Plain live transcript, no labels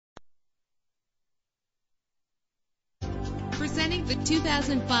the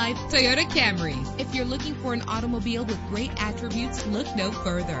 2005 Toyota Camry. If you're looking for an automobile with great attributes, look no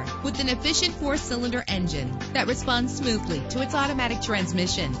further. With an efficient 4-cylinder engine that responds smoothly to its automatic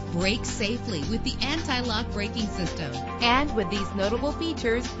transmission, brakes safely with the anti-lock braking system. And with these notable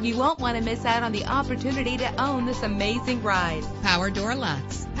features, you won't want to miss out on the opportunity to own this amazing ride. Power door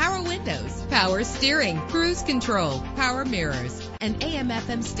locks, power windows, power steering, cruise control, power mirrors, an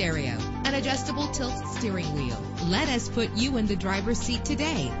AM/FM stereo, an adjustable tilt steering wheel. Let us put you in the driver's seat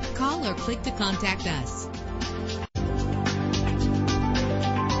today. Call or click to contact us.